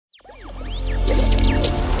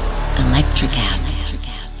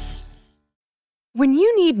Electricast. When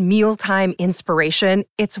you need mealtime inspiration,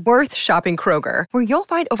 it's worth shopping Kroger, where you'll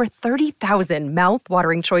find over 30,000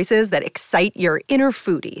 mouth-watering choices that excite your inner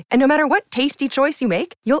foodie. And no matter what tasty choice you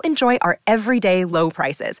make, you'll enjoy our everyday low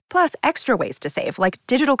prices, plus extra ways to save, like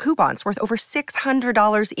digital coupons worth over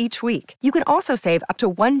 $600 each week. You can also save up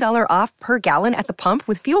to $1 off per gallon at the pump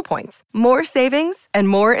with fuel points. More savings and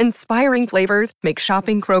more inspiring flavors make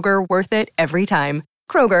shopping Kroger worth it every time.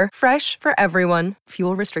 Kroger, fresh for everyone.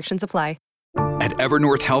 Fuel restrictions apply. At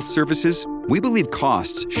Evernorth Health Services, we believe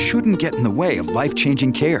costs shouldn't get in the way of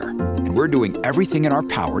life-changing care, and we're doing everything in our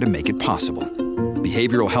power to make it possible.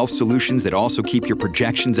 Behavioral health solutions that also keep your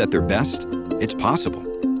projections at their best? It's possible.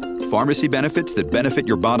 Pharmacy benefits that benefit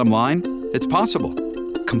your bottom line? It's possible.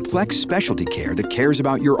 Complex specialty care that cares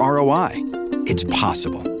about your ROI? It's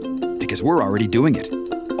possible. Because we're already doing it.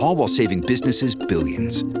 All while saving businesses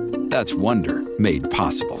billions. That's Wonder made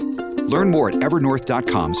possible. Learn more at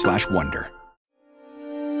evernorth.com/wonder.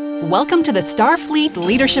 Welcome to the Starfleet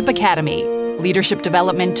Leadership Academy. Leadership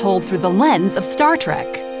development told through the lens of Star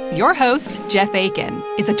Trek. Your host, Jeff Aiken,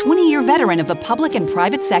 is a 20-year veteran of the public and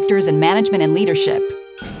private sectors in management and leadership.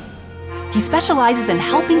 He specializes in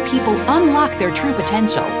helping people unlock their true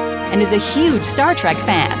potential and is a huge Star Trek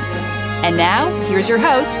fan. And now, here's your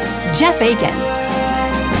host, Jeff Aiken.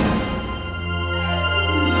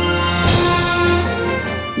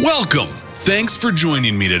 Welcome. Thanks for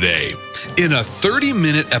joining me today. In a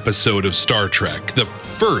 30-minute episode of Star Trek, the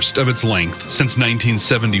first of its length since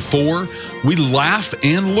 1974, we laugh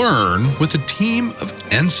and learn with a team of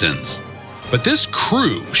ensigns. But this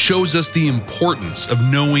crew shows us the importance of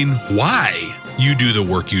knowing why you do the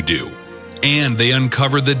work you do. And they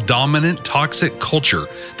uncover the dominant toxic culture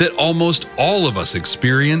that almost all of us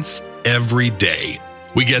experience every day.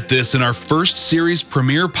 We get this in our first series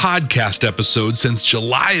premiere podcast episode since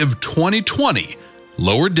July of 2020,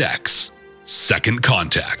 Lower Decks, Second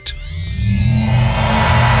Contact.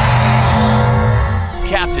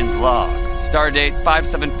 Captain's Log, Stardate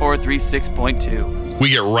 57436.2. We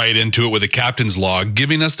get right into it with a captain's log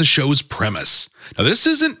giving us the show's premise. Now, this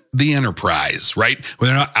isn't the Enterprise, right? Where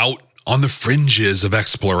they're not out on the fringes of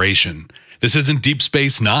exploration. This isn't Deep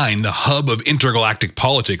Space Nine, the hub of intergalactic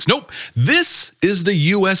politics. Nope, this is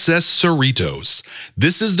the USS Cerritos.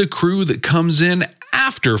 This is the crew that comes in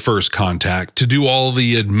after First Contact to do all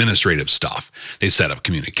the administrative stuff. They set up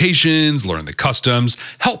communications, learn the customs,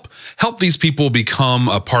 help these people become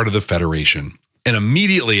a part of the Federation. And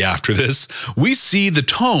immediately after this, we see the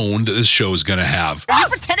tone that this show is going to have. Are you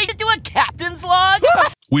pretending to do a captain's log?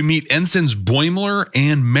 We meet Ensigns Boimler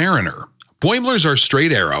and Mariner. Boimler's our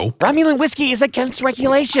straight arrow. Romulan whiskey is against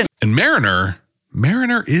regulation. And Mariner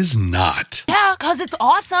is not. Yeah, because it's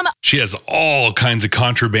awesome. She has all kinds of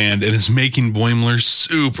contraband and is making Boimler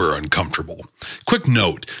super uncomfortable. Quick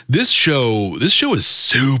note, this show is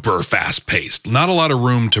super fast-paced. Not a lot of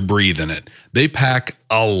room to breathe in it. They pack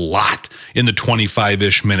a lot in the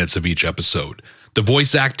 25-ish minutes of each episode. The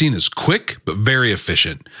voice acting is quick, but very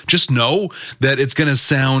efficient. Just know that this is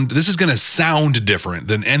going to sound different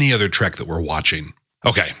than any other Trek that we're watching.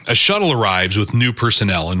 Okay, a shuttle arrives with new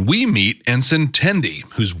personnel, and we meet Ensign Tendi,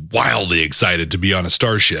 who's wildly excited to be on a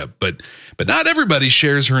starship, but not everybody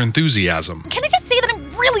shares her enthusiasm. Can I just say that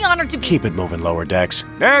I'm really honored to be... Keep it moving, Lower Decks.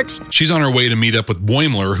 Next! She's on her way to meet up with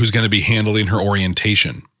Boimler, who's going to be handling her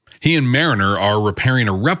orientation. He and Mariner are repairing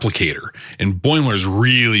a replicator, and Boimler's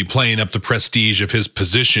really playing up the prestige of his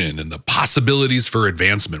position and the possibilities for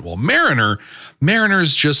advancement, while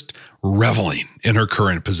Mariner's just reveling in her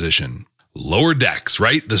current position. Lower Decks,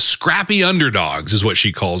 right? The scrappy underdogs is what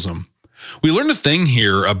she calls them. We learn a thing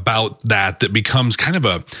here about that becomes kind of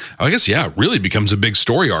really becomes a big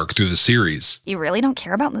story arc through the series. You really don't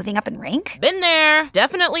care about moving up in rank? Been there.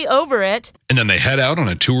 Definitely over it. And then they head out on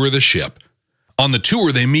a tour of the ship. On the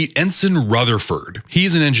tour, they meet Ensign Rutherford.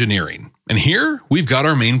 He's in engineering. And here, we've got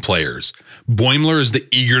our main players. Boimler is the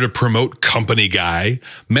eager-to-promote company guy.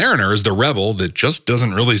 Mariner is the rebel that just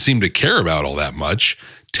doesn't really seem to care about all that much.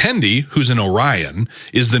 Tendi, who's an Orion,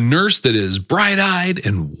 is the nurse that is bright-eyed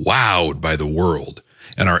and wowed by the world.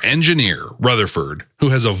 And our engineer, Rutherford, who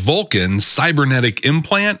has a Vulcan cybernetic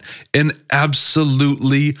implant and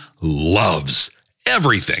absolutely loves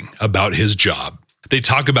everything about his job. They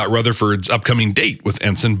talk about Rutherford's upcoming date with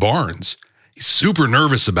Ensign Barnes. He's super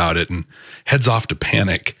nervous about it and heads off to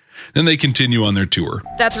panic. Then they continue on their tour.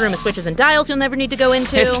 That's a room of switches and dials you'll never need to go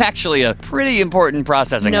into. It's actually a pretty important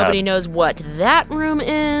processing Nobody hub. knows what that room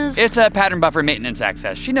is. It's a pattern buffer maintenance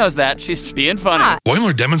access. She knows that. She's being funny.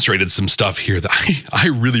 Boimler demonstrated some stuff here that I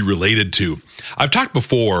really related to. I've talked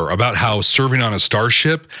before about how serving on a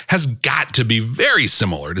starship has got to be very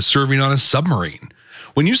similar to serving on a submarine.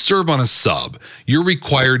 When you serve on a sub, you're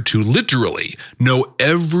required to literally know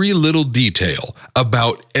every little detail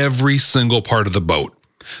about every single part of the boat.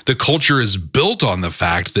 The culture is built on the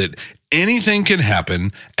fact that anything can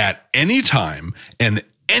happen at any time, and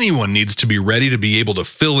anyone needs to be ready to be able to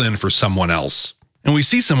fill in for someone else. And we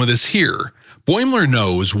see some of this here. Boimler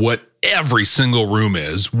knows what every single room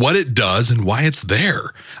is, what it does, and why it's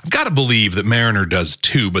there. I've got to believe that Mariner does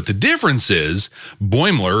too, but the difference is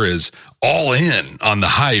Boimler is all in on the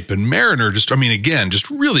hype, and Mariner just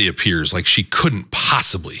really appears like she couldn't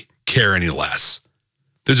possibly care any less.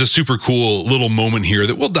 There's a super cool little moment here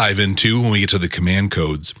that we'll dive into when we get to the command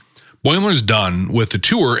codes. Boimler's done with the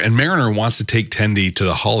tour, and Mariner wants to take Tendi to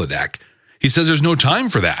the holodeck. He says there's no time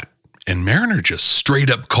for that. And Mariner just straight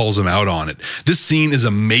up calls him out on it. This scene is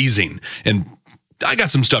amazing, and I got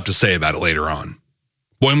some stuff to say about it later on.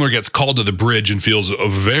 Boimler gets called to the bridge and feels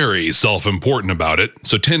very self-important about it,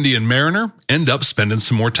 so Tendi and Mariner end up spending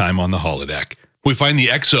some more time on the holodeck. We find the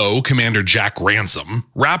XO, Commander Jack Ransom,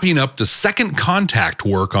 wrapping up the second contact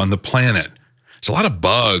work on the planet. There's a lot of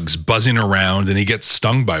bugs buzzing around, and he gets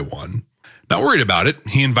stung by one. Not worried about it,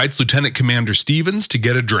 he invites Lieutenant Commander Stevens to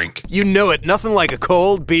get a drink. You know it, nothing like a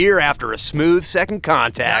cold beer after a smooth second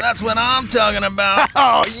contact. That's what I'm talking about.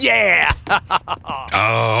 Oh, yeah!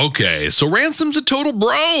 Oh, okay, so Ransom's a total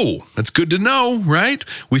bro. That's good to know, right?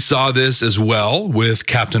 We saw this as well with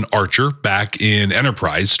Captain Archer back in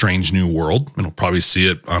Enterprise, Strange New World, and we'll probably see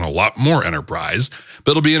it on a lot more Enterprise,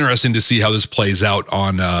 but it'll be interesting to see how this plays out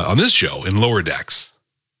on this show in Lower Decks.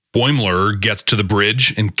 Boimler gets to the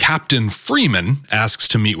bridge, and Captain Freeman asks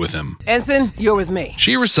to meet with him. Ensign, you're with me.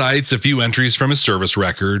 She recites a few entries from his service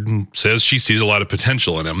record and says she sees a lot of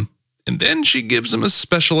potential in him. And then she gives him a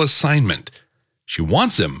special assignment. She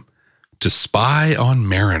wants him to spy on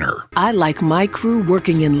Mariner. I like my crew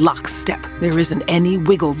working in lockstep. There isn't any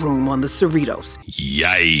wiggle room on the Cerritos.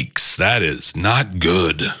 Yikes, that is not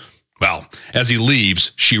good. Well, as he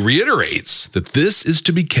leaves, she reiterates that this is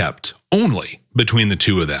to be kept only between the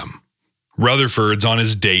two of them. Rutherford's on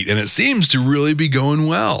his date, and it seems to really be going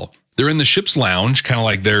well. They're in the ship's lounge, kind of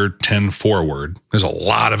like they're 10 forward. There's a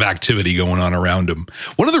lot of activity going on around them.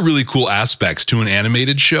 One of the really cool aspects to an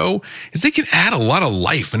animated show is they can add a lot of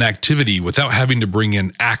life and activity without having to bring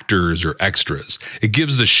in actors or extras. It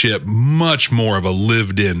gives the ship much more of a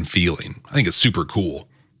lived-in feeling. I think it's super cool.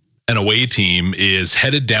 An away team is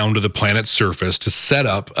headed down to the planet's surface to set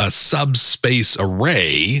up a subspace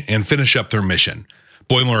array and finish up their mission.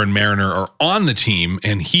 Boimler and Mariner are on the team,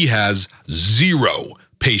 and he has zero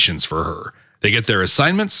patience for her. They get their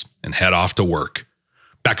assignments and head off to work.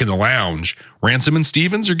 Back in the lounge, Ransom and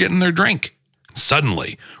Stevens are getting their drink.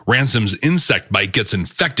 Suddenly, Ransom's insect bite gets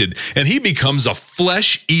infected, and he becomes a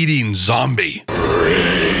flesh-eating zombie.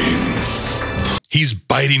 He's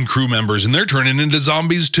biting crew members, and they're turning into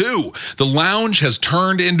zombies too. The lounge has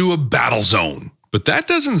turned into a battle zone. But that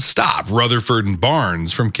doesn't stop Rutherford and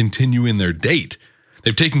Barnes from continuing their date.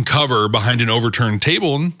 They've taken cover behind an overturned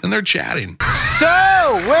table, and they're chatting. So,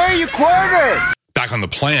 where are you quartered? Back on the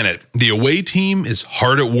planet, the away team is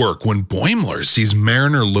hard at work when Boimler sees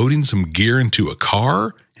Mariner loading some gear into a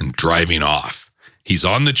car and driving off. He's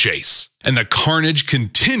on the chase, and the carnage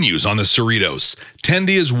continues on the Cerritos.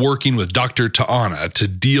 Tendi is working with Dr. T'Ana to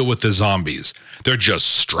deal with the zombies. They're just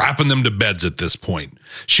strapping them to beds at this point.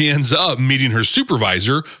 She ends up meeting her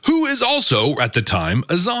supervisor, who is also, at the time,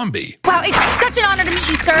 a zombie. Wow, it's such an honor to meet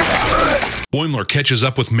you, sir. Boimler catches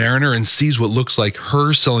up with Mariner and sees what looks like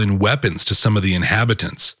her selling weapons to some of the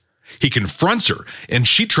inhabitants. He confronts her, and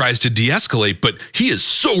she tries to de-escalate, but he is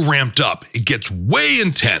so ramped up, it gets way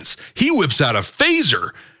intense. He whips out a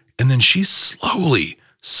phaser, and then she slowly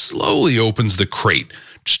opens the crate,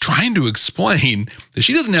 just trying to explain that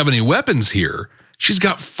she doesn't have any weapons here. She's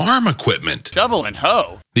got farm equipment. Shovel and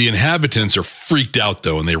hoe. The inhabitants are freaked out,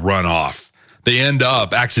 though, and they run off. They end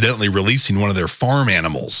up accidentally releasing one of their farm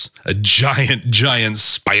animals, a giant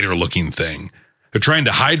spider-looking thing. They're trying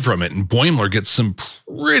to hide from it, and Boimler gets some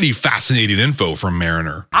pretty fascinating info from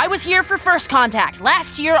Mariner. I was here for first contact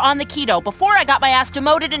last year on the Keto before I got my ass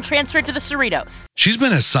demoted and transferred to the Cerritos. She's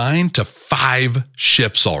been assigned to 5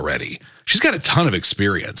 ships already. She's got a ton of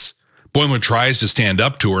experience. Boimler tries to stand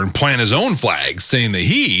up to her and plant his own flag, saying that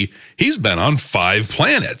he's been on 5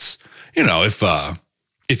 planets. You know, if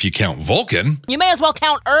if you count Vulcan. You may as well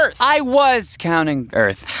count Earth. I was counting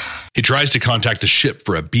Earth. He tries to contact the ship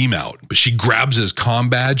for a beam out, but she grabs his comm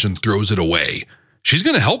badge and throws it away. She's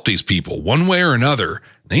going to help these people one way or another.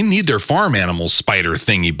 They need their farm animal spider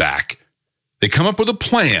thingy back. They come up with a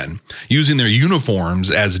plan using their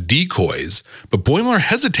uniforms as decoys, but Boimler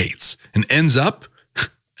hesitates and ends up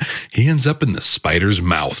in the spider's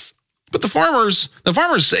mouth. But the farmers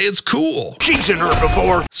say it's cool. She's an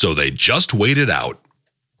herbivore. So they just wait it out.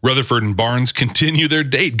 Rutherford and Barnes continue their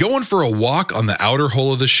date, going for a walk on the outer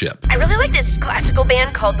hull of the ship. I really like this classical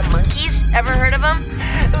band called the Monkees. Ever heard of them?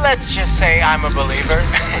 Let's just say I'm a believer.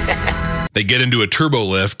 They get into a turbo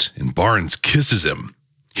lift, and Barnes kisses him.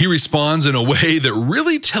 He responds in a way that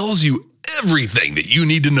really tells you everything that you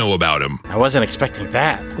need to know about him. I wasn't expecting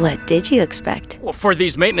that. What did you expect? Well, for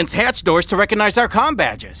these maintenance hatch doors to recognize our comm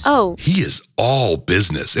badges. Oh. He is all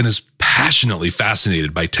business and is passionately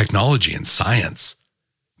fascinated by technology and science.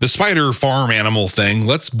 The spider farm animal thing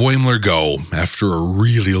lets Boimler go after a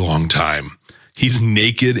really long time. He's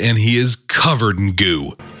naked and he is covered in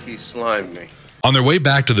goo. He slimed me. On their way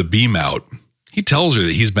back to the beam out, he tells her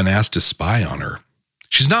that he's been asked to spy on her.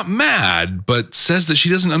 She's not mad, but says that she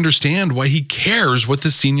doesn't understand why he cares what the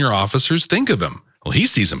senior officers think of him. Well, he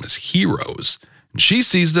sees them as heroes, and she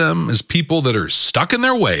sees them as people that are stuck in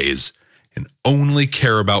their ways and only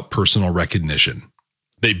care about personal recognition.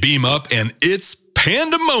 They beam up, and it's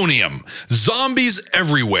pandemonium. Zombies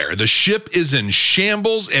everywhere. The ship is in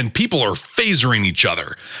shambles, and people are phasering each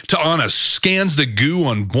other. T'Ana scans the goo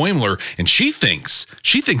on Boimler, and she thinks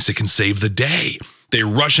it can save the day. They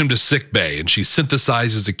rush him to sickbay, and she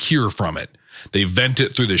synthesizes a cure from it. They vent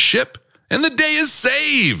it through the ship, and the day is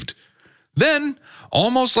saved. Then,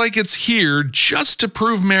 almost like it's here just to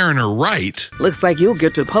prove Mariner right. Looks like you'll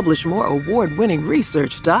get to publish more award-winning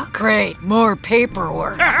research, Doc. Great, more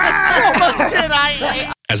paperwork.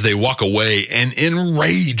 As they walk away, an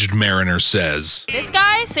enraged Mariner says, This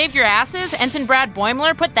guy saved your asses. Ensign Brad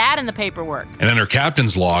Boimler, put that in the paperwork. And in her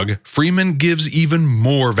captain's log, Freeman gives even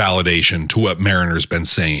more validation to what Mariner's been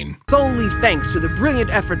saying. Solely thanks to the brilliant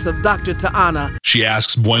efforts of Dr. T'Ana. She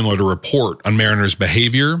asks Boimler to report on Mariner's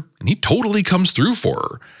behavior, and he totally comes through for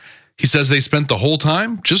her. He says they spent the whole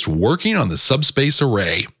time just working on the subspace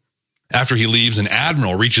array. After he leaves, an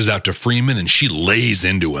admiral reaches out to Freeman, and she lays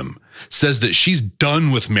into him. Says that she's done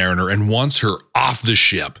with Mariner and wants her off the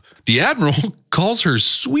ship. The admiral calls her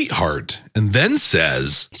sweetheart and then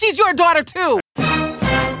says, She's your daughter too!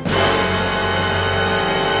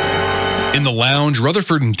 In the lounge,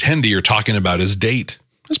 Rutherford and Tendi are talking about his date.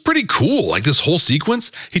 It's pretty cool, like this whole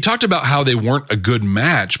sequence. He talked about how they weren't a good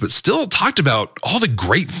match, but still talked about all the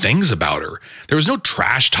great things about her. There was no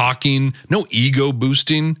trash talking, no ego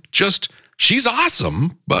boosting, just she's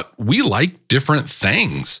awesome, but we like different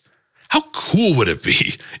things. How cool would it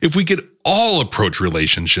be if we could all approach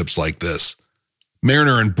relationships like this?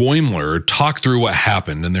 Mariner and Boimler talk through what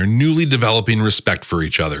happened and their newly developing respect for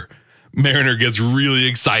each other. Mariner gets really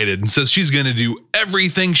excited and says she's going to do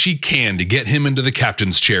everything she can to get him into the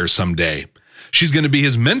captain's chair someday. She's going to be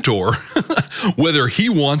his mentor, whether he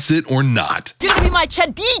wants it or not. You're going to be my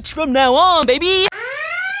Chadich from now on, baby.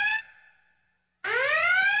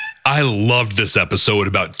 I loved this episode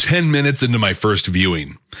about 10 minutes into my first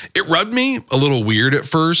viewing. It rubbed me a little weird at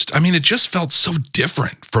first. I mean, it just felt so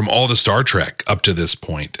different from all the Star Trek up to this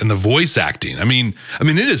point. And the voice acting, I mean,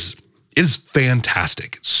 it is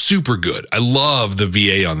fantastic. It's super good. I love the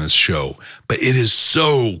VA on this show, but it is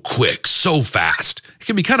so quick, so fast. It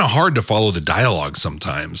can be kind of hard to follow the dialogue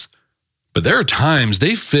sometimes. But there are times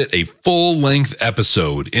they fit a full-length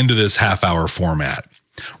episode into this half-hour format.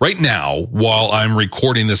 Right now, while I'm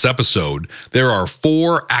recording this episode, there are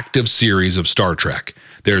 4 active series of Star Trek.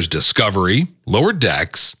 There's Discovery, Lower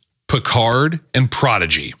Decks, Picard, and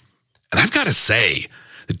Prodigy. And I've got to say,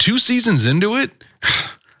 the 2 seasons into it,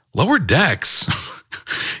 Lower Decks,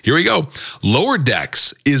 here we go. Lower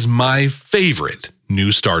Decks is my favorite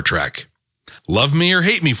new Star Trek. Love me or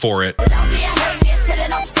hate me for it,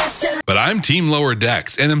 but I'm Team Lower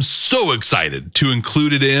Decks, and I'm so excited to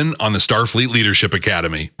include it in on the Starfleet Leadership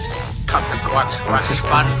Academy. Come to Quark's Crush is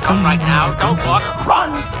fun. Come right now. Don't walk.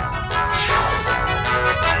 Run!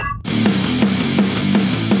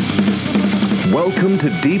 Welcome to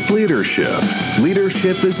Deep Leadership.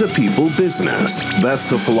 Leadership is a people business. That's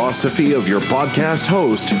the philosophy of your podcast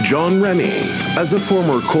host, John Rennie. As a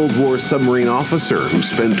former Cold War submarine officer who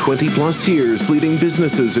spent 20-plus years leading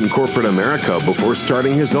businesses in corporate America before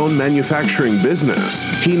starting his own manufacturing business,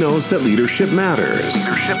 he knows that leadership matters.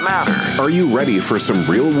 Are you ready for some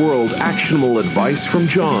real-world, actionable advice from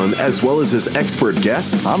John as well as his expert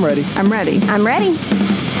guests? I'm ready. I'm ready.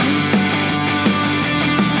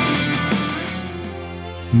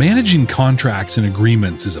 Managing contracts and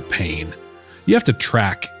agreements is a pain. You have to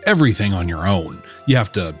track everything on your own. You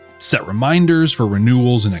have to set reminders for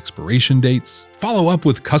renewals and expiration dates, follow up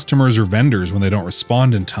with customers or vendors when they don't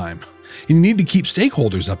respond in time, and you need to keep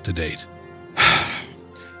stakeholders up to date.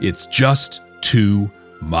 It's just too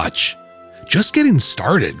much. Just getting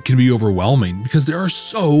started can be overwhelming because there are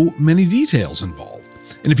so many details involved.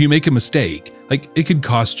 And if you make a mistake, it could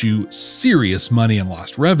cost you serious money and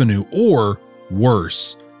lost revenue, or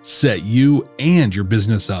worse, set you and your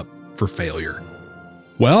business up for failure.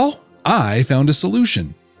 Well, I found a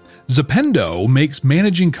solution. Zependo makes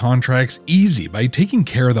managing contracts easy by taking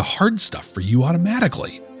care of the hard stuff for you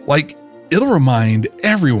automatically. It'll remind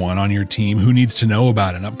everyone on your team who needs to know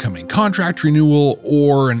about an upcoming contract renewal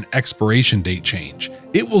or an expiration date change.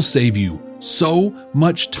 It will save you so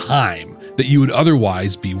much time that you would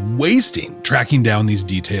otherwise be wasting tracking down these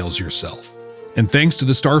details yourself. And thanks to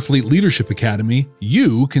the Starfleet Leadership Academy,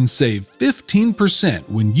 you can save 15%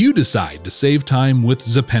 when you decide to save time with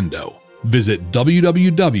Zependo. Visit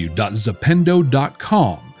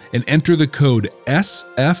www.zependo.com and enter the code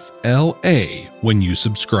SFLA when you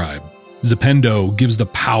subscribe. Zependo gives the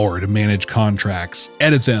power to manage contracts,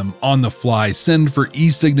 edit them on the fly, send for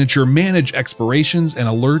e-signature, manage expirations and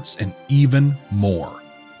alerts, and even more.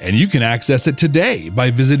 And you can access it today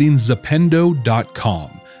by visiting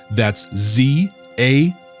Zependo.com. That's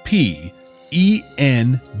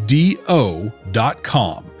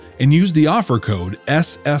ZAPENDO.com and use the offer code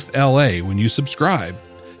SFLA when you subscribe.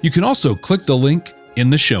 You can also click the link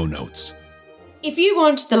in the show notes. If you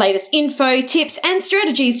want the latest info, tips, and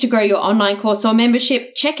strategies to grow your online course or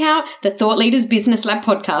membership, check out the Thought Leaders Business Lab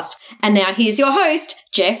podcast. And now here's your host,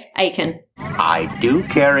 Jeff Aiken. I do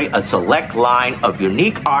carry a select line of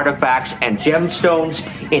unique artifacts and gemstones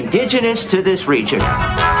indigenous to this region.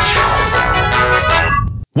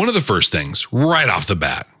 One of the first things, right off the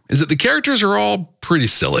bat, is that the characters are all pretty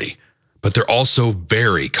silly, but they're also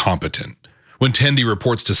very competent. When Tendi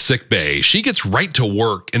reports to sickbay, she gets right to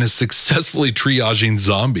work and is successfully triaging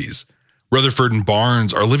zombies. Rutherford and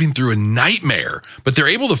Barnes are living through a nightmare, but they're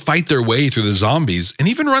able to fight their way through the zombies and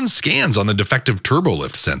even run scans on the defective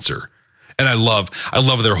turbolift sensor. And I love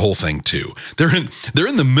their whole thing too. They're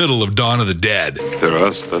in the middle of Dawn of the Dead. They're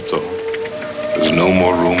us, that's all. There's no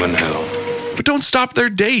more room in hell. But don't stop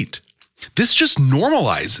their date. This just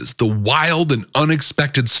normalizes the wild and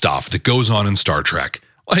unexpected stuff that goes on in Star Trek.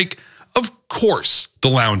 Of course, the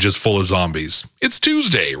lounge is full of zombies. It's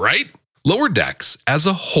Tuesday, right? Lower Decks, as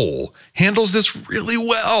a whole, handles this really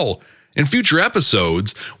well. In future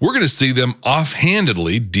episodes, we're going to see them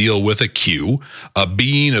offhandedly deal with a Q, a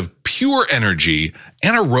being of pure energy,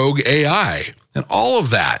 and a rogue AI. And all of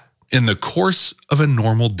that in the course of a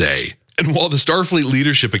normal day. And while the Starfleet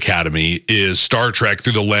Leadership Academy is Star Trek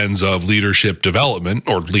through the lens of leadership development,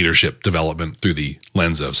 or leadership development through the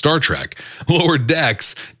lens of Star Trek, Lower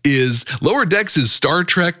Decks is Star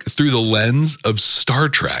Trek through the lens of Star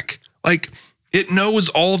Trek. It knows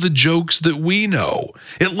all the jokes that we know.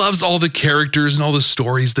 It loves all the characters and all the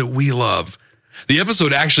stories that we love. The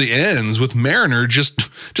episode actually ends with Mariner just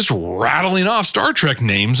rattling off Star Trek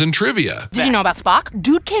names and trivia. Did you know about Spock?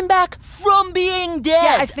 Dude came back from being dead.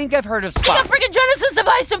 Yeah, I think I've heard of Spock. He's a freaking Genesis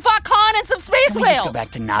device and fought Khan and some space Can we whales. Just go back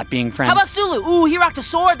to not being friends? How about Sulu? Ooh, he rocked a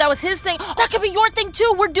sword. That was his thing. That could be your thing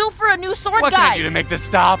too. We're due for a new sword what guy. What can I do to make this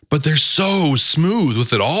stop? But they're so smooth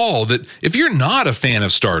with it all that if you're not a fan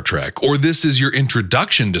of Star Trek, or this is your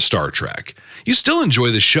introduction to Star Trek, you still enjoy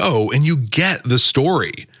the show and you get the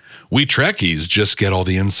story. We Trekkies just get all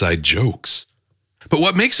the inside jokes. But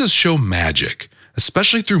what makes this show magic,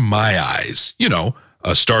 especially through my eyes,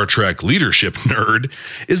 a Star Trek leadership nerd,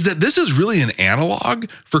 is that this is really an analog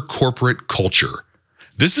for corporate culture.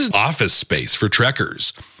 This is office space for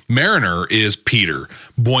Trekkers. Mariner is Peter.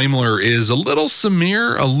 Boimler is a little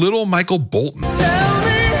Samir, a little Michael Bolton.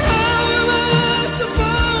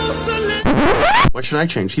 Why should I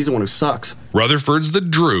change? He's the one who sucks. Rutherford's the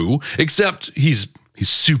Drew, except he's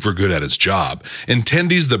super good at his job. And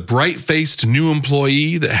Tendy's the bright-faced new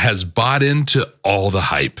employee that has bought into all the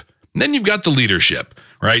hype. And then you've got the leadership,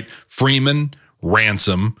 right? Freeman,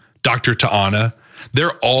 Ransom, Dr. T'Ana.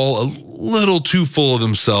 They're all a little too full of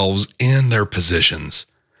themselves and their positions.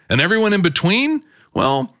 And everyone in between,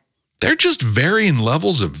 well, they're just varying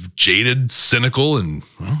levels of jaded, cynical, and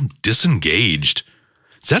disengaged.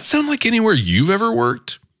 Does that sound like anywhere you've ever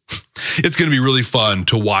worked? It's going to be really fun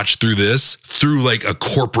to watch through this through a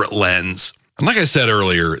corporate lens. And like I said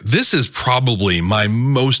earlier, this is probably my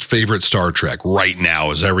most favorite Star Trek right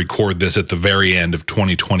now as I record this at the very end of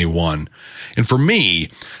 2021. And for me,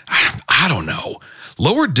 I don't know,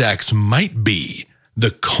 Lower Decks might be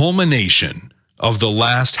the culmination of the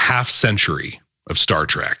last half century of Star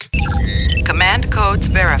Trek. Command codes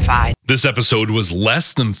verified. This episode was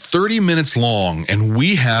less than 30 minutes long, and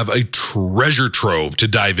we have a treasure trove to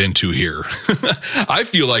dive into here. I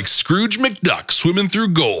feel like Scrooge McDuck swimming through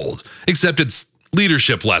gold, except it's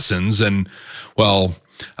leadership lessons and, well,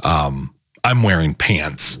 I'm wearing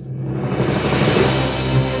pants.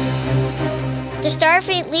 The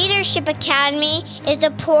Starfleet Leadership Academy is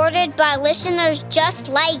supported by listeners just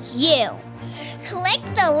like you. Click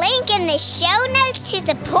the link in the show notes to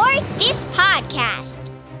support this podcast.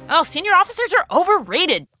 Oh, senior officers are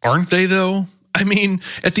overrated. Aren't they, though? I mean,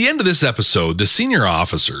 at the end of this episode, the senior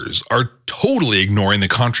officers are totally ignoring the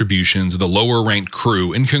contributions of the lower-ranked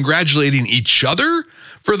crew and congratulating each other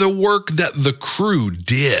for the work that the crew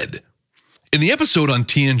did. In the episode on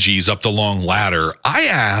TNG's Up the Long Ladder, I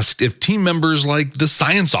asked if team members like the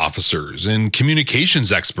science officers and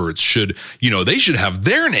communications experts should have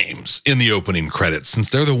their names in the opening credits since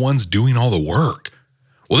they're the ones doing all the work.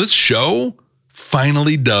 Well, this show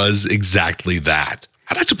finally does exactly that.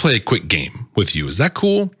 I'd like to play a quick game with you. Is that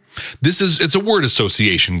cool? It's a word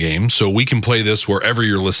association game, so we can play this wherever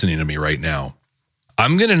you're listening to me right now.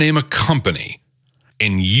 I'm going to name a company,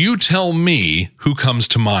 and you tell me who comes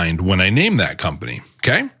to mind when I name that company.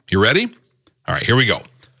 Okay? You ready? All right, here we go.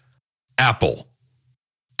 Apple,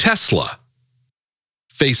 Tesla,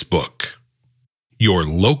 Facebook, your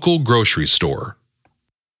local grocery store.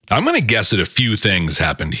 I'm going to guess that a few things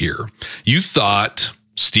happened here. You thought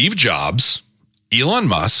Steve Jobs, Elon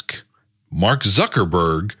Musk, Mark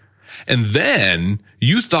Zuckerberg, and then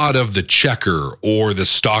you thought of the checker or the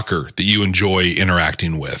stalker that you enjoy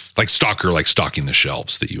interacting with. Like stalker, like stocking the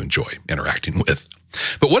shelves that you enjoy interacting with.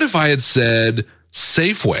 But what if I had said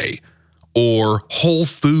Safeway or Whole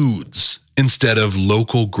Foods instead of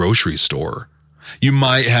local grocery store? You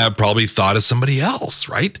might have probably thought of somebody else,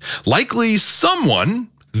 right? Likely someone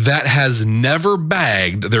that has never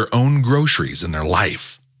bagged their own groceries in their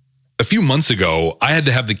life. A few months ago, I had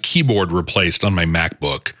to have the keyboard replaced on my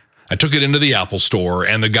MacBook. I took it into the Apple store,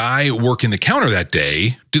 and the guy working the counter that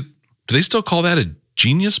day, do they still call that a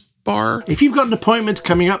Genius Bar? If you've got an appointment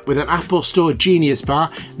coming up with an Apple Store Genius Bar,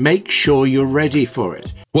 make sure you're ready for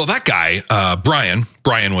it. Well, that guy,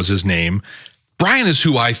 Brian was his name. Brian is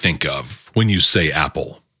who I think of when you say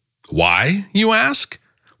Apple. Why, you ask?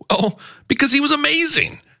 Well, because he was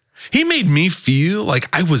amazing. He made me feel like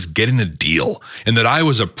I was getting a deal and that I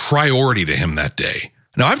was a priority to him that day.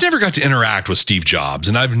 Now, I've never got to interact with Steve Jobs,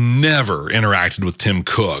 and I've never interacted with Tim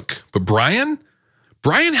Cook. But Brian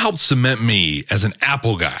helped cement me as an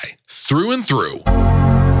Apple guy through and through.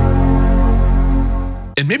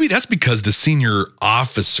 And maybe that's because the senior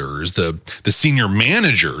officers, the senior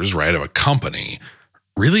managers, right, of a company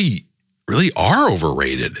really are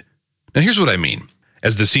overrated. Now, here's what I mean.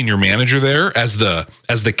 As the senior manager there, as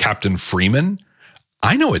the Captain Freeman,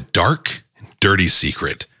 I know a dark and dirty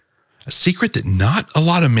secret. A secret that not a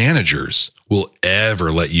lot of managers will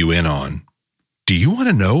ever let you in on. Do you want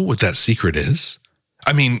to know what that secret is?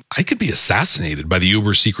 I mean, I could be assassinated by the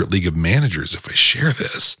Uber Secret League of Managers if I share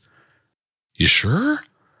this. You sure?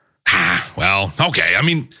 Well, okay. I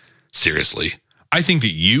mean, seriously, I think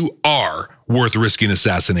that you are worth risking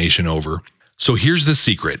assassination over. So here's the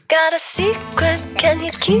secret. Got a secret, can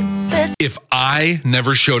you keep it? If I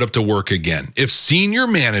never showed up to work again, if senior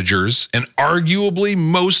managers and arguably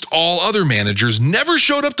most all other managers never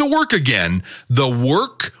showed up to work again, the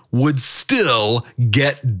work would still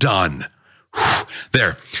get done.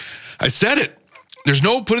 There, I said it. There's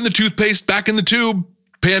no putting the toothpaste back in the tube.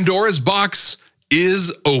 Pandora's box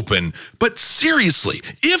is open. But seriously,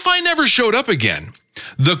 if I never showed up again,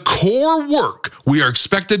 the core work we are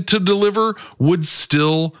expected to deliver would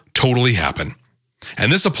still totally happen.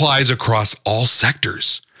 And this applies across all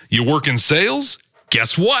sectors. You work in sales?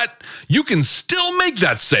 Guess what? You can still make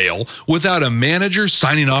that sale without a manager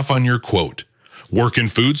signing off on your quote. Work in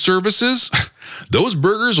food services? Those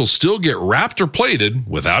burgers will still get wrapped or plated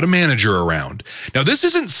without a manager around. Now, this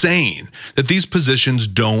isn't saying that these positions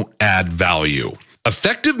don't add value.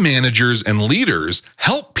 Effective managers and leaders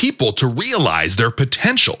help people to realize their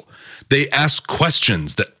potential. They ask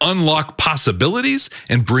questions that unlock possibilities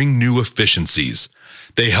and bring new efficiencies.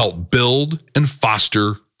 They help build and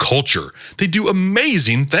foster culture. They do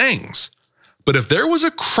amazing things. But if there was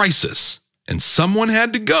a crisis and someone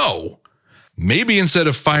had to go, maybe instead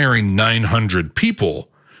of firing 900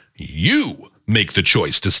 people, you make the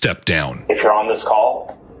choice to step down. If you're on this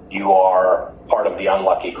call, you are part of the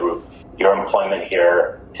unlucky group. Your employment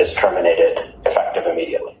here is terminated effective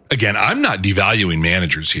immediately. Again, I'm not devaluing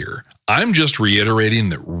managers here. I'm just reiterating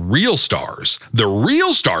that the real stars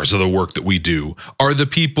of the work that we do, are the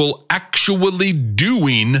people actually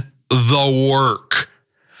doing the work.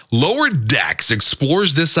 Lower Decks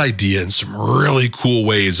explores this idea in some really cool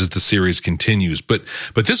ways as the series continues, but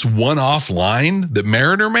this one-off line that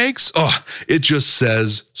Mariner makes, it just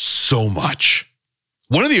says so much.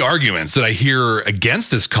 One of the arguments that I hear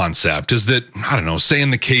against this concept is that, say in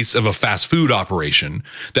the case of a fast food operation,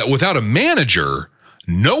 that without a manager,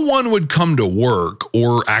 no one would come to work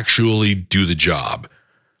or actually do the job.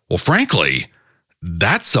 Well, frankly,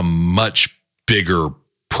 that's a much bigger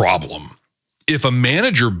problem. If a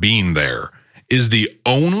manager being there is the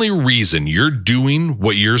only reason you're doing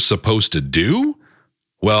what you're supposed to do,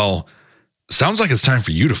 well, sounds like it's time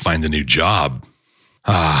for you to find a new job.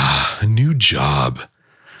 A new job.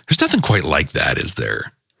 There's nothing quite like that, is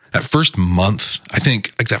there? That first month, I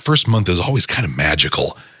think that first month is always kind of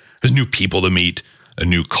magical. There's new people to meet, a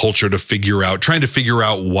new culture to figure out, trying to figure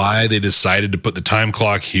out why they decided to put the time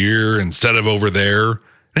clock here instead of over there.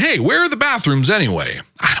 And hey, where are the bathrooms anyway?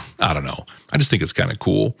 I don't know. I just think it's kind of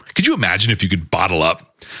cool. Could you imagine if you could bottle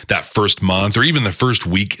up that first month or even the first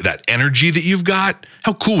week, that energy that you've got?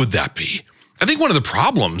 How cool would that be? I think one of the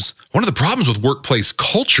problems with workplace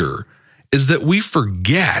culture is that we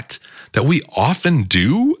forget that we often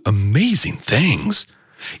do amazing things.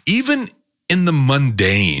 Even in the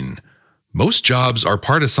mundane, most jobs are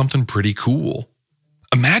part of something pretty cool.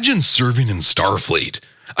 Imagine serving in Starfleet.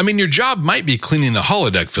 I mean, your job might be cleaning the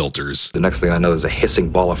holodeck filters. The next thing I know, there's a hissing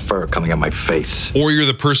ball of fur coming at my face. Or you're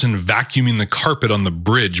the person vacuuming the carpet on the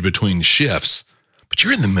bridge between shifts. But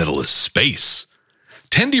you're in the middle of space.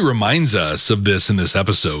 Tendi reminds us of this in this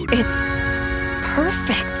episode. It's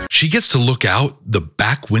perfect. She gets to look out the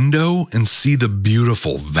back window and see the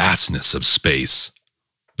beautiful vastness of space.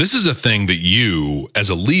 This is a thing that you, as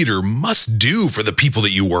a leader, must do for the people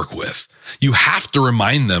that you work with. You have to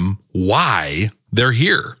remind them why they're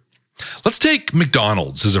here. Let's take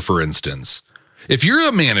McDonald's as a for instance. If you're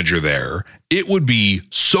a manager there, it would be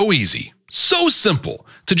so easy, so simple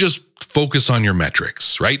to just focus on your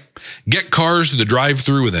metrics, right? Get cars through the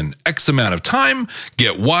drive-thru within X amount of time,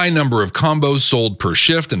 get Y number of combos sold per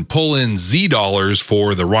shift, and pull in Z dollars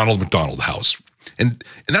for the Ronald McDonald House. And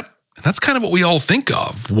that's kind of what we all think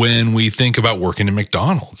of when we think about working at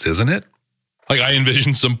McDonald's, isn't it? Like, I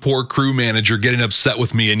envision some poor crew manager getting upset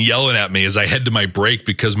with me and yelling at me as I head to my break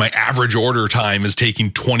because my average order time is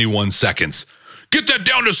taking 21 seconds. Get that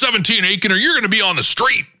down to 17, Aiken, or you're going to be on the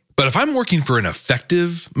street. But if I'm working for an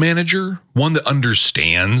effective manager, one that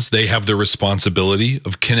understands they have the responsibility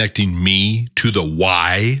of connecting me to the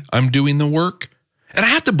why I'm doing the work, and I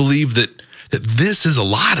have to believe that this is a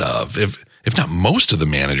lot of, if not most of the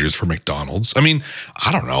managers for McDonald's. I mean,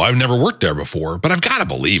 I don't know. I've never worked there before, but I've got to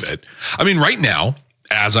believe it. I mean, right now,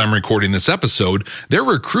 as I'm recording this episode, they're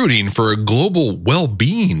recruiting for a global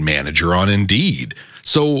well-being manager on Indeed.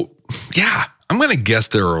 So, yeah, I'm going to guess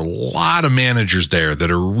there are a lot of managers there that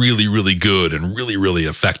are really, really good and really, really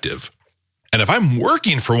effective. And if I'm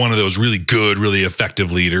working for one of those really good, really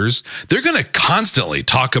effective leaders, they're going to constantly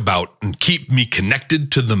talk about and keep me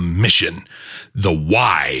connected to the mission, the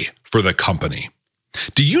why for the company.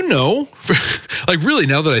 Do you know, like really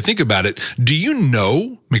now that I think about it, do you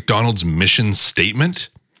know McDonald's mission statement?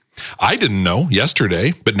 I didn't know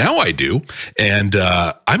yesterday, but now I do. And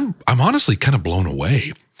I'm honestly kind of blown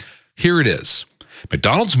away. Here it is.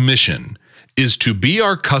 McDonald's mission is to be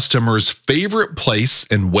our customers' favorite place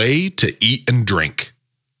and way to eat and drink.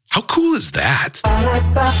 How cool is that?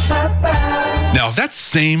 Now, if that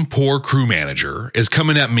same poor crew manager is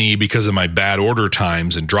coming at me because of my bad order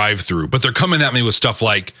times and drive-through, but they're coming at me with stuff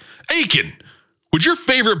like, Aiken, would your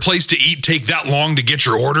favorite place to eat take that long to get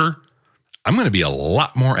your order? I'm going to be a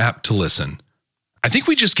lot more apt to listen. I think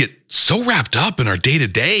we just get so wrapped up in our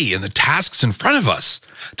day-to-day and the tasks in front of us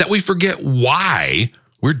that we forget why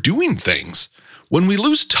we're doing things. When we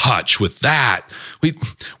lose touch with that,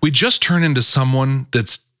 we just turn into someone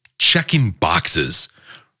that's checking boxes.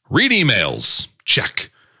 Read emails,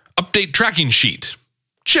 check. Update tracking sheet,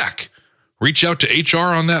 check. Reach out to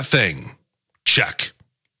HR on that thing, check.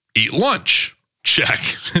 Eat lunch, check,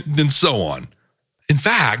 and so on. In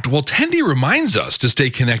fact, while Tendi reminds us to stay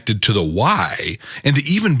connected to the why and to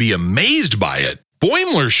even be amazed by it,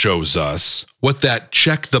 Boimler shows us what that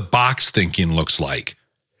check the box thinking looks like.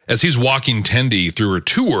 As he's walking Tendi through her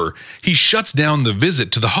tour, he shuts down the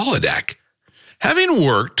visit to the holodeck. Having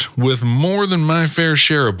worked with more than my fair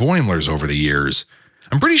share of Boimlers over the years,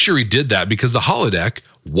 I'm pretty sure he did that because the holodeck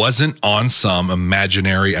wasn't on some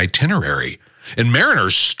imaginary itinerary. And Mariner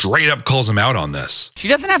straight up calls him out on this. She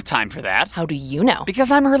doesn't have time for that. How do you know?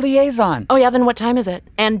 Because I'm her liaison. Oh yeah, then what time is it?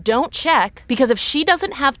 And don't check, because if she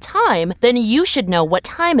doesn't have time, then you should know what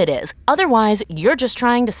time it is. Otherwise, you're just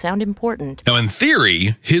trying to sound important. Now, in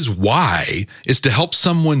theory, his why is to help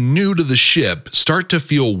someone new to the ship start to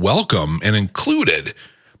feel welcome and included,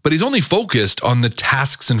 but he's only focused on the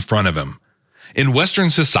tasks in front of him. In Western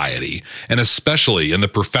society, and especially in the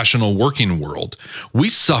professional working world, we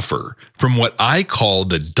suffer from what I call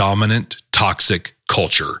the dominant toxic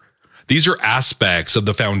culture. These are aspects of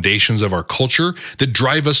the foundations of our culture that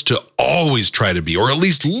drive us to always try to be, or at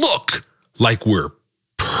least look like we're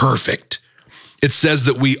perfect. It says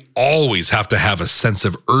that we always have to have a sense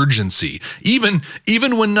of urgency, even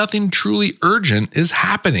when nothing truly urgent is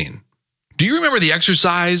happening. Do you remember the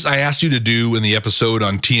exercise I asked you to do in the episode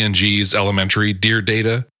on TNG's Elementary Dear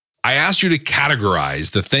Data? I asked you to categorize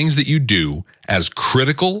the things that you do as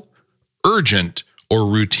critical, urgent, or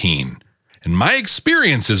routine. And my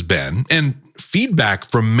experience has been, and feedback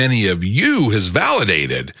from many of you has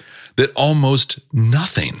validated, that almost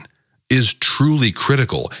nothing is truly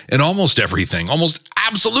critical. And almost everything, almost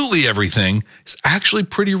absolutely everything, is actually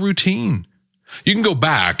pretty routine. You can go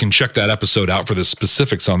back and check that episode out for the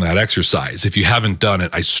specifics on that exercise. If you haven't done it,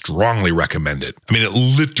 I strongly recommend it. I mean, it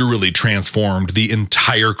literally transformed the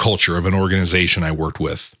entire culture of an organization I worked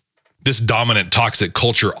with. This dominant toxic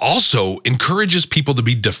culture also encourages people to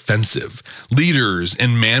be defensive, leaders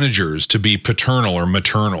and managers to be paternal or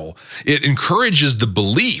maternal. It encourages the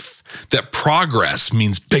belief that progress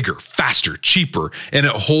means bigger, faster, cheaper, and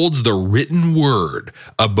it holds the written word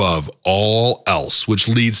above all else, which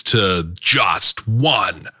leads to just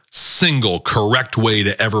one single correct way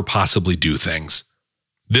to ever possibly do things.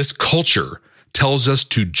 This culture tells us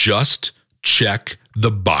to just check the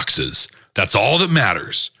boxes. That's all that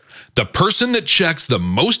matters. The person that checks the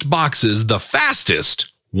most boxes the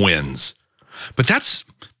fastest wins. But it's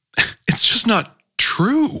just not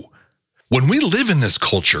true. When we live in this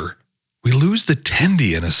culture, we lose the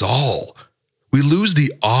Tendi in us all. We lose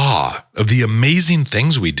the awe of the amazing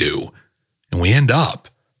things we do. And we end up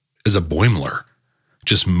as a Boimler,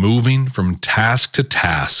 just moving from task to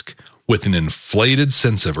task with an inflated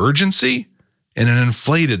sense of urgency and an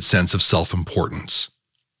inflated sense of self-importance.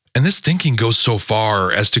 And this thinking goes so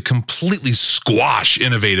far as to completely squash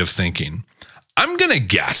innovative thinking. I'm going to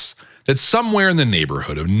guess that somewhere in the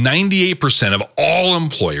neighborhood of 98% of all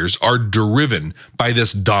employers are driven by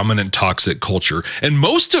this dominant toxic culture, and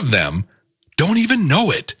most of them don't even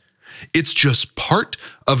know it. It's just part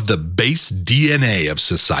of the base DNA of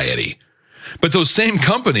society. But those same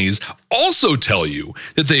companies also tell you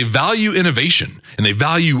that they value innovation and they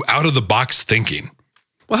value out-of-the-box thinking.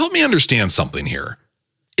 Well, help me understand something here.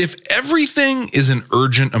 If everything is an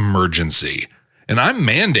urgent emergency, and I'm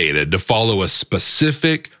mandated to follow a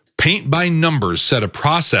specific paint-by-numbers set of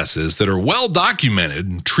processes that are well documented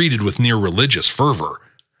and treated with near religious fervor,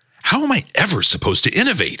 how am I ever supposed to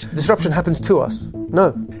innovate? Disruption happens to us.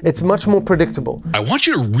 No, it's much more predictable. I want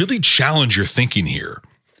you to really challenge your thinking here.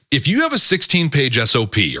 If you have a 16-page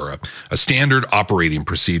SOP or a standard operating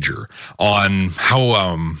procedure on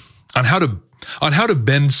how to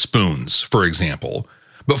bend spoons, for example,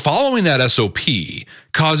 but following that SOP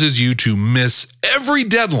causes you to miss every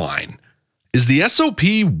deadline, is the SOP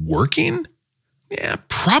working? Yeah,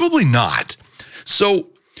 probably not. So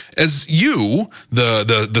as you,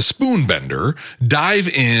 the spoon bender, dive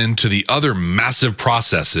into the other massive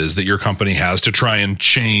processes that your company has to try and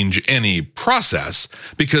change any process,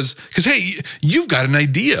 because hey, you've got an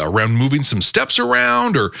idea around moving some steps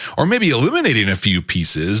around or maybe eliminating a few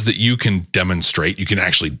pieces that you can demonstrate. You can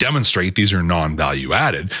actually demonstrate these are non-value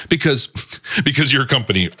added because your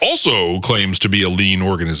company also claims to be a lean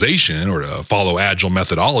organization or to follow agile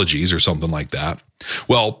methodologies or something like that.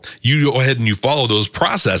 Well, you go ahead and you follow those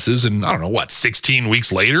processes, and 16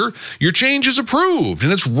 weeks later, your change is approved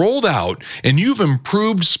and it's rolled out, and you've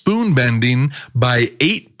improved spoon bending by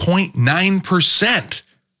 8.9%.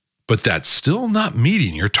 But that's still not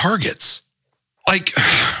meeting your targets. Like,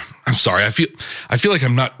 I'm sorry, I feel like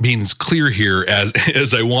I'm not being as clear here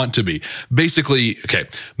as I want to be. Basically, okay,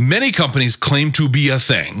 many companies claim to be a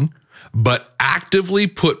thing, but actively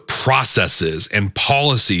put processes and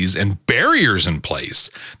policies and barriers in place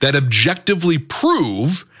that objectively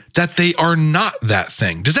prove that they are not that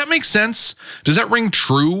thing. Does that make sense? Does that ring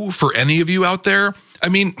true for any of you out there? I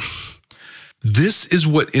mean, this is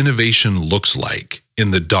what innovation looks like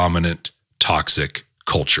in the dominant toxic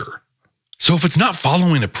culture. So if it's not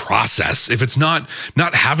following a process, if it's not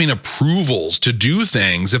having approvals to do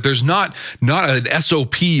things, if there's not an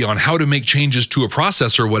SOP on how to make changes to a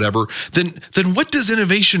process or whatever, then what does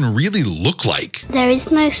innovation really look like? There is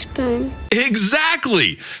no spoon.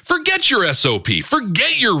 Exactly. Forget your SOP.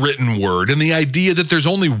 Forget your written word and the idea that there's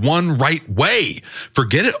only one right way.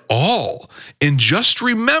 Forget it all. And just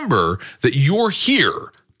remember that you're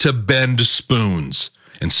here to bend spoons.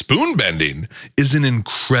 And spoon bending is an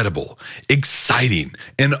incredible, exciting,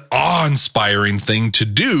 and awe-inspiring thing to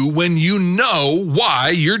do when you know why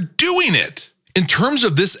you're doing it. In terms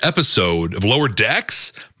of this episode of Lower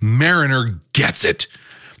Decks, Mariner gets it.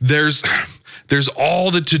 There's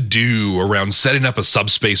all the to-do around setting up a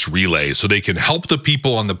subspace relay so they can help the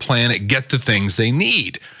people on the planet get the things they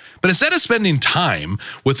need. But instead of spending time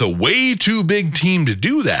with a way too big team to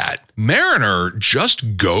do that, Mariner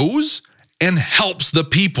just goes and helps the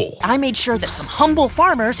people. I made sure that some humble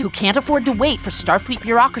farmers who can't afford to wait for Starfleet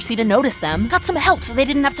bureaucracy to notice them got some help so they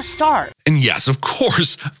didn't have to starve. And yes, of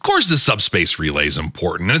course, the subspace relay is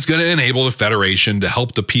important, and it's going to enable the Federation to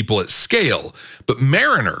help the people at scale. But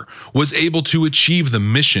Mariner was able to achieve the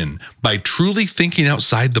mission by truly thinking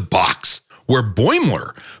outside the box, where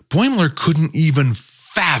Boimler couldn't even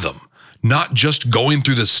fathom not just going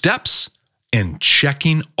through the steps and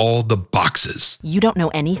checking all the boxes. You don't know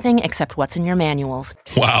anything except what's in your manuals.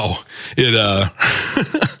 Wow. It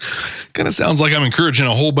kind of sounds like I'm encouraging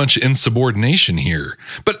a whole bunch of insubordination here.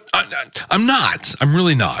 But I'm not. I'm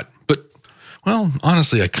really not. But, well,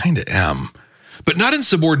 honestly, I kind of am. But not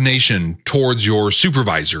insubordination towards your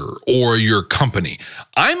supervisor or your company.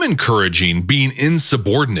 I'm encouraging being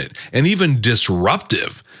insubordinate and even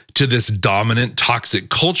disruptive to this dominant, toxic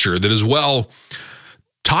culture that is, well,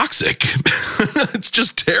 toxic. It's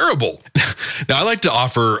just terrible. Now, I like to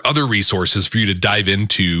offer other resources for you to dive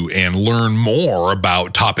into and learn more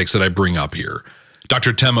about topics that I bring up here.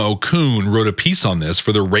 Dr. Tema Okun wrote a piece on this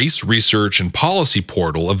for the Race Research and Policy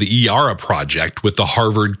portal of the IARA project with the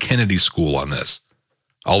Harvard Kennedy School on this.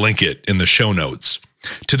 I'll link it in the show notes.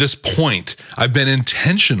 To this point, I've been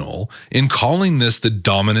intentional in calling this the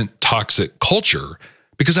dominant toxic culture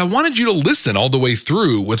because I wanted you to listen all the way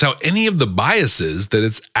through without any of the biases that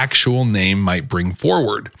its actual name might bring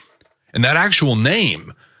forward. And that actual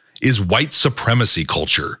name is white supremacy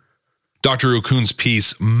culture. Dr. Okun's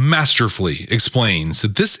piece masterfully explains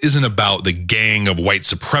that this isn't about the gang of white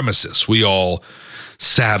supremacists we all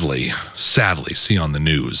sadly see on the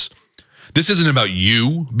news. This isn't about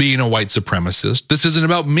you being a white supremacist. This isn't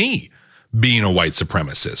about me being a white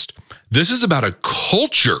supremacist. This is about a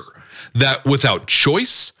culture that without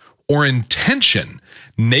choice or intention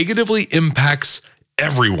negatively impacts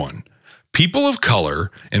everyone. People of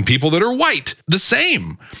color and people that are white, the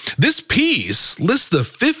same. This piece lists the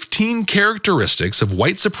 15 characteristics of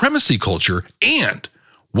white supremacy culture and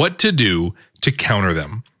what to do to counter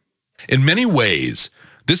them. In many ways,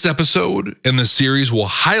 this episode and this series will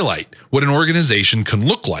highlight what an organization can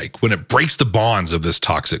look like when it breaks the bonds of this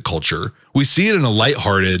toxic culture. We see it in a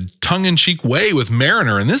lighthearted, tongue-in-cheek way with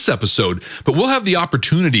Mariner in this episode, but we'll have the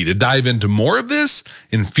opportunity to dive into more of this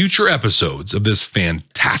in future episodes of this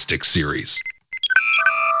fantastic series.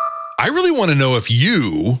 I really want to know if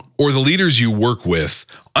you or the leaders you work with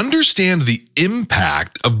understand the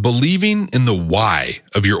impact of believing in the why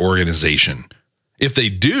of your organization. If they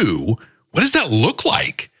do, what does that look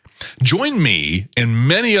like? Join me and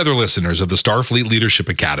many other listeners of the Starfleet Leadership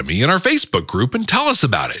Academy in our Facebook group and tell us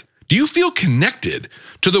about it. Do you feel connected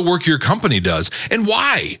to the work your company does? And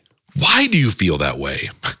why? Why do you feel that way?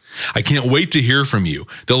 I can't wait to hear from you.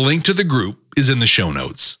 The link to the group is in the show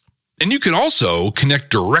notes. And you can also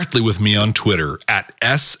connect directly with me on Twitter at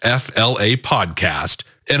SFLA Podcast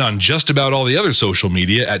and on just about all the other social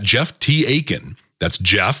media at Jeff T. Aiken. That's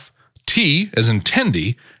Jeff, T as in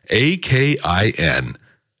Tendy, A-K-I-N.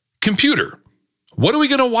 Computer, what are we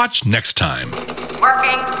going to watch next time?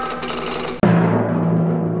 Working.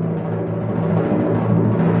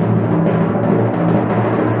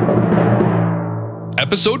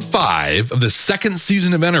 Episode 5 of the second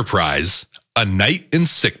season of Enterprise, A Night in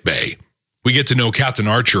Sickbay. We get to know Captain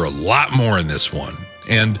Archer a lot more in this one.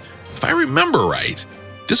 And if I remember right,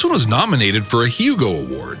 this one was nominated for a Hugo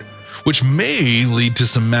Award, which may lead to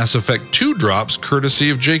some Mass Effect 2 drops courtesy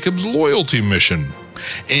of Jacob's loyalty mission.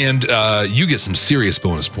 And you get some serious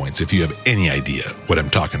bonus points if you have any idea what I'm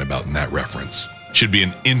talking about in that reference. Should be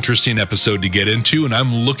an interesting episode to get into, and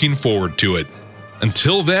I'm looking forward to it.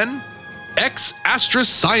 Until then, Ex Astra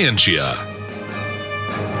Scientia.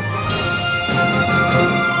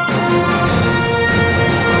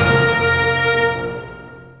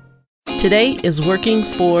 Today is working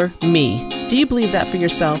for me. Do you believe that for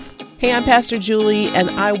yourself? Hey, I'm Pastor Julie, and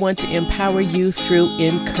I want to empower you through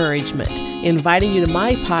encouragement. Inviting you to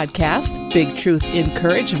my podcast, Big Truth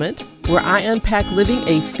Encouragement, where I unpack living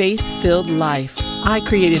a faith-filled life. I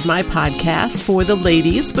created my podcast for the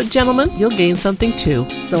ladies, but gentlemen, you'll gain something too.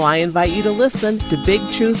 So I invite you to listen to Big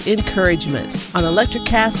Truth Encouragement on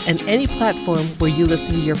Electricast and any platform where you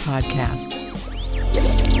listen to your podcast.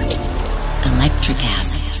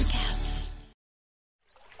 Electricast.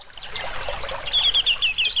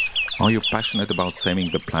 Are you passionate about saving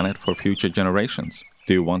the planet for future generations?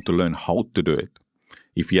 Do you want to learn how to do it?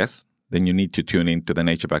 If yes, then you need to tune in to the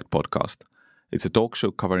Nature Back podcast. It's a talk show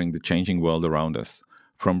covering the changing world around us,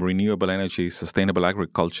 from renewable energy, sustainable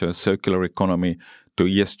agriculture, circular economy, to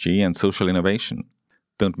ESG and social innovation.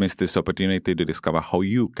 Don't miss this opportunity to discover how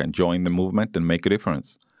you can join the movement and make a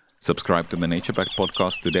difference. Subscribe to the Nature Back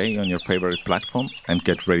podcast today on your favorite platform and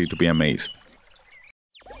get ready to be amazed.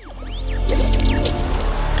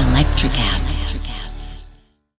 Electricast.